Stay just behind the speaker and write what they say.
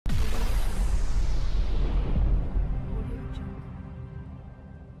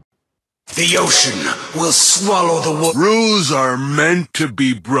The ocean will swallow the world. Rules are meant to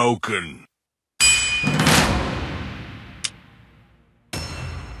be broken.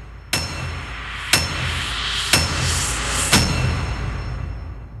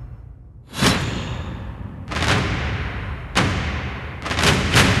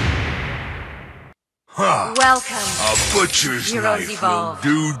 Welcome. A butcher's Heroes knife evolve.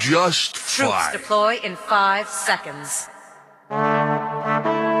 will do just Troops fine. deploy in 5 seconds.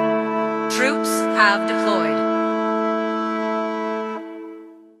 Troops have deployed.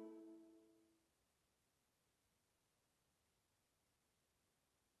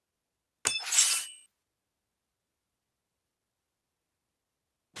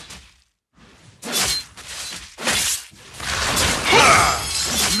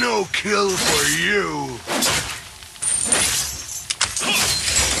 No kill for you.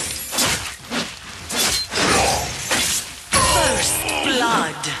 First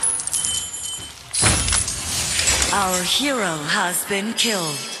blood. Our hero has been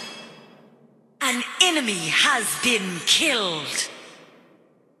killed. An enemy has been killed.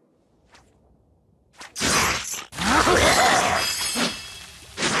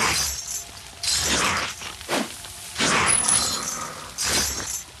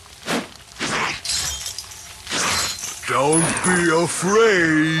 Don't be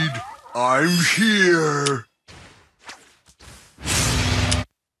afraid. I'm here.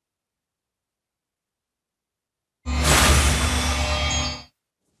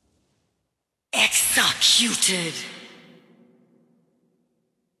 Executed.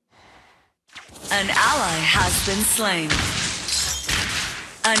 An ally has been slain.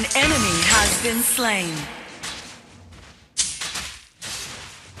 An enemy has been slain.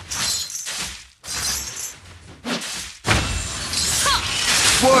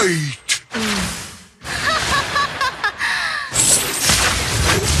 Fight!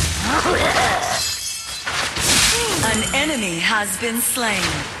 An enemy has been slain.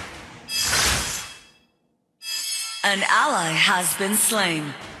 An ally has been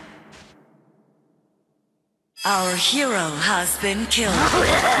slain. Our hero has been killed.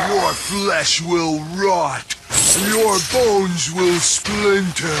 Your flesh will rot. Your bones will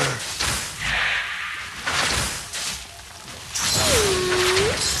splinter.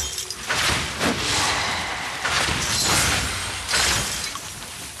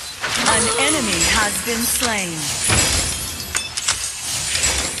 An enemy has been slain.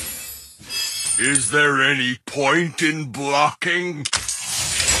 Is there any point in blocking?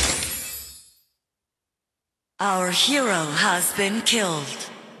 Our hero has been killed.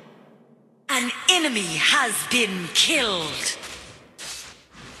 An enemy has been killed.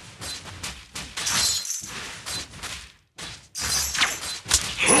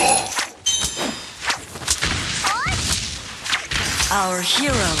 Our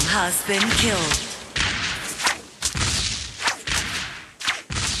hero has been killed.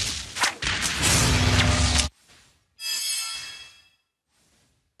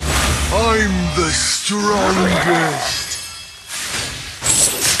 I'm the strongest.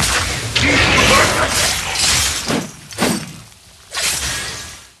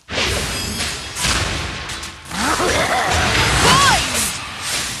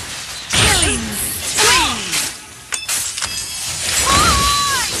 Killing spree.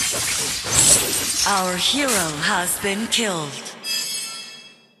 Our hero has been killed.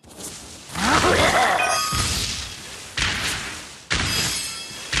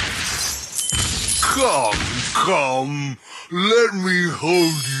 Come, let me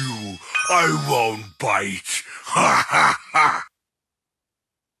hold you. I won't bite. Ha ha ha!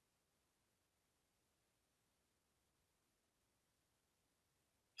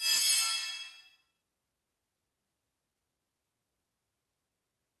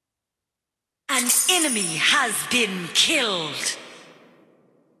 An enemy has been killed.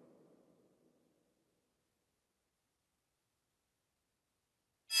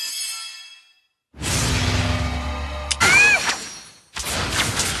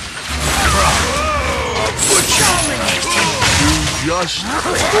 Just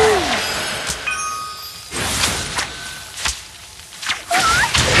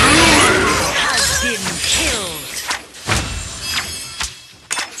Has been killed.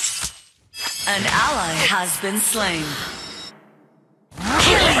 An ally has been slain.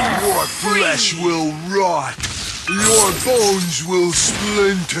 Killing your flesh will rot. Your bones will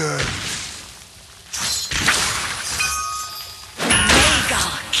splinter. mega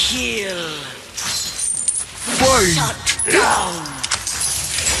kill. Fight! Shut down.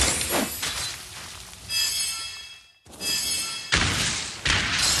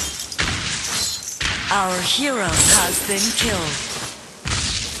 Our hero has been killed.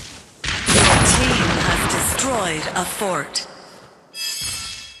 destroyed a fort.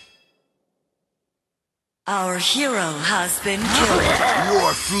 Our hero has been killed.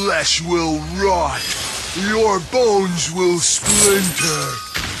 Your flesh will rot. Your bones will splinter.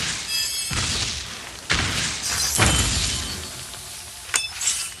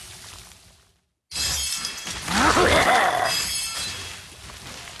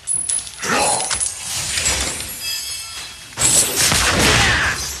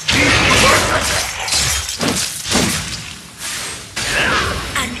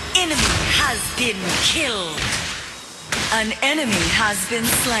 Been killed. An enemy has been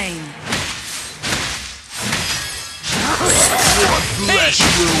slain. Your flesh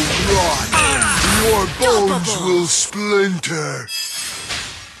will rot. Your bones will splinter.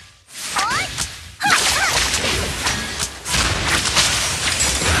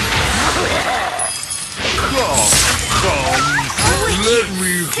 Come, let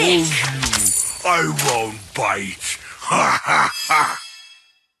me hold you. I won't bite. Ha ha ha.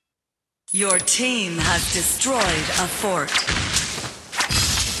 Your team has destroyed a fort.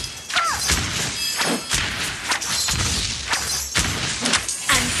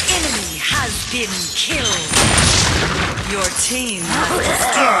 An enemy has been killed. Your team has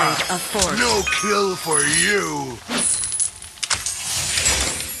destroyed a fort. No kill for you.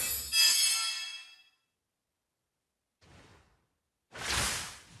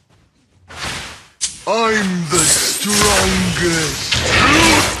 I'm the strongest.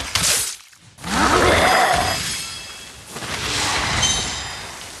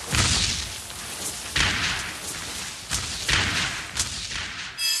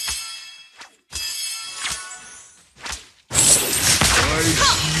 I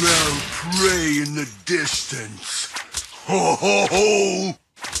smell prey in the distance. Ho ho ho!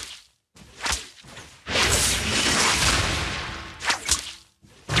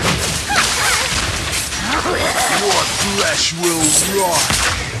 Your flesh will rot.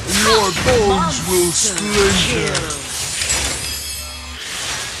 Your bones will splinter.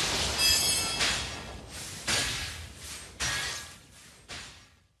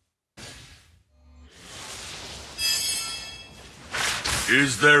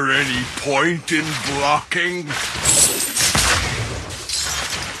 Is there any point in blocking?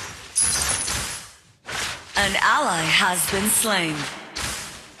 An ally has been slain.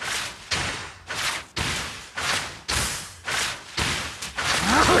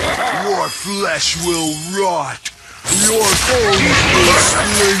 Your flesh will rot. Your bones will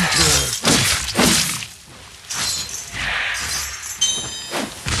splinter.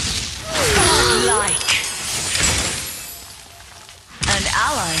 Godlike. An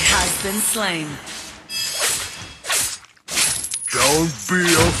ally has been slain. Don't be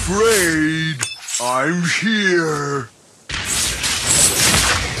afraid. I'm here.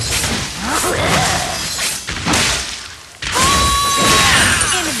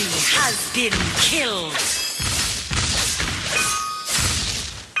 Enemy has been killed.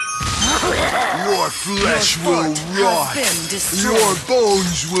 Your flesh Your will fort rot. has been destroyed. Your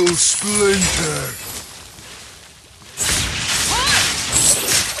bones will splinter.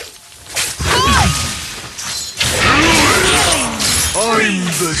 I'm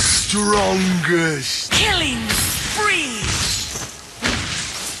the strongest. Killing spree.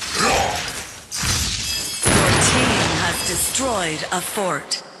 Your team has destroyed a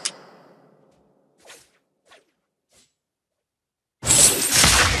fort.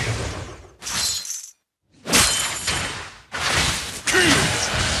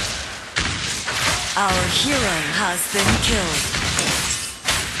 Our hero has been killed.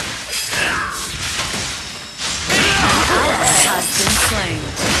 Has been slain.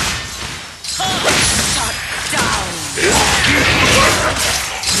 Shut down.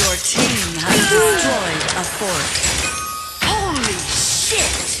 Your team has destroyed a fort. Holy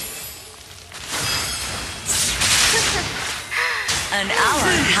shit! An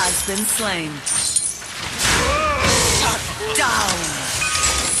ally has been slain. Shut down.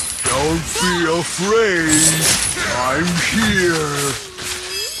 Don't be afraid. I'm here.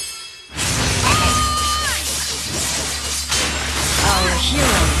 Our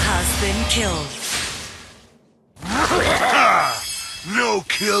hero has been killed. Ha! No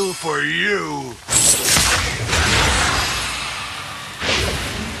kill for you.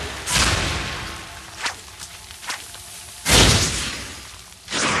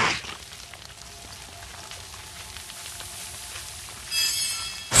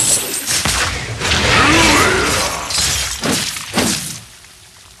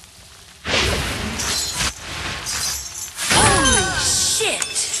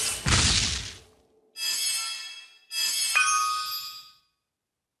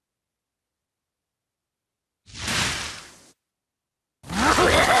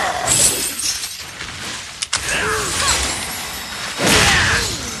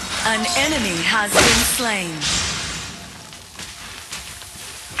 An enemy has been slain.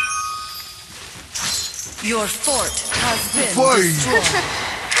 Your fort has been destroyed.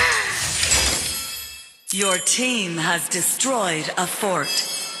 Your team has destroyed a fort.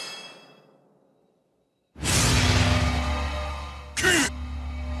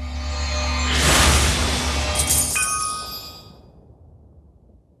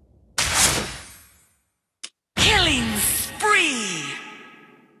 Killing spree!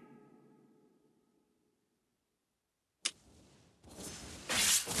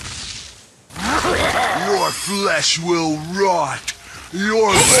 Your flesh will rot.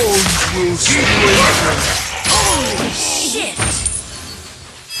 Your bones will splinter. Holy shit!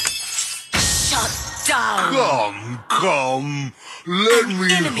 Shut down! Come. Let An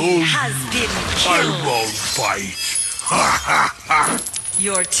me enemy hold has you. been I killed. won't bite. Ha ha ha.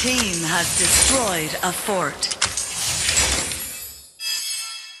 Your team has destroyed a fort.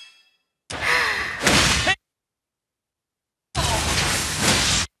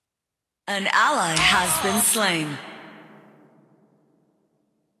 An ally has been slain.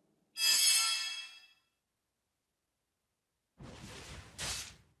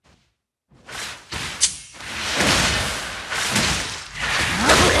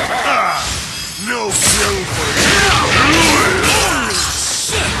 No kill for you. Holy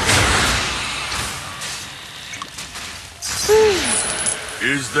shit!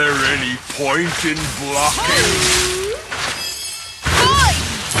 Is there any point in blocking?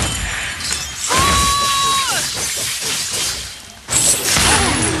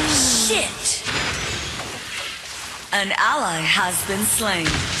 Shit! An ally has been slain.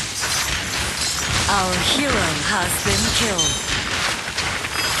 Our hero has been killed.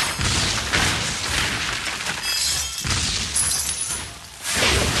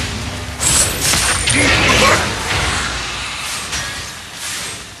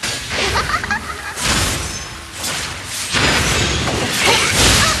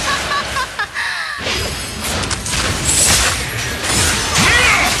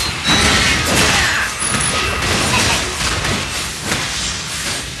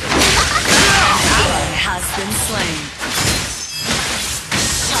 Been slain.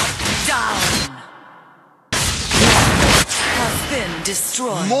 Shut down. Has been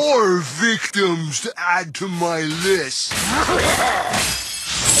destroyed. More victims to add to my list.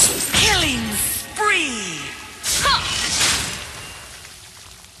 Killing spree.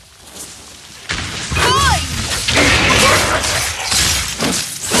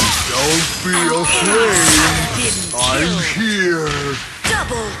 Don't be afraid. I'm here.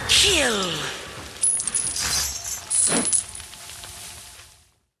 Double kill.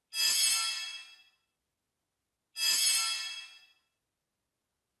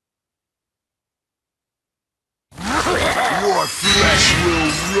 Your flesh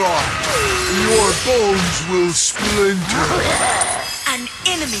will rot. Your bones will splinter. An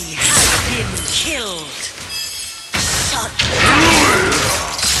enemy has been killed. Shut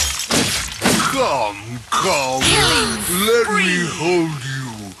Come. Killing Let spree. me hold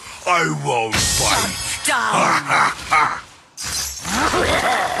you. I won't bite. down.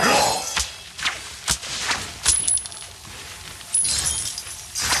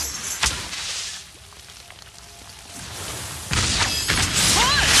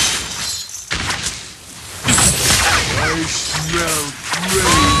 I smell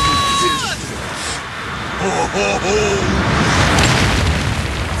rain in the distance. Ho ho ho!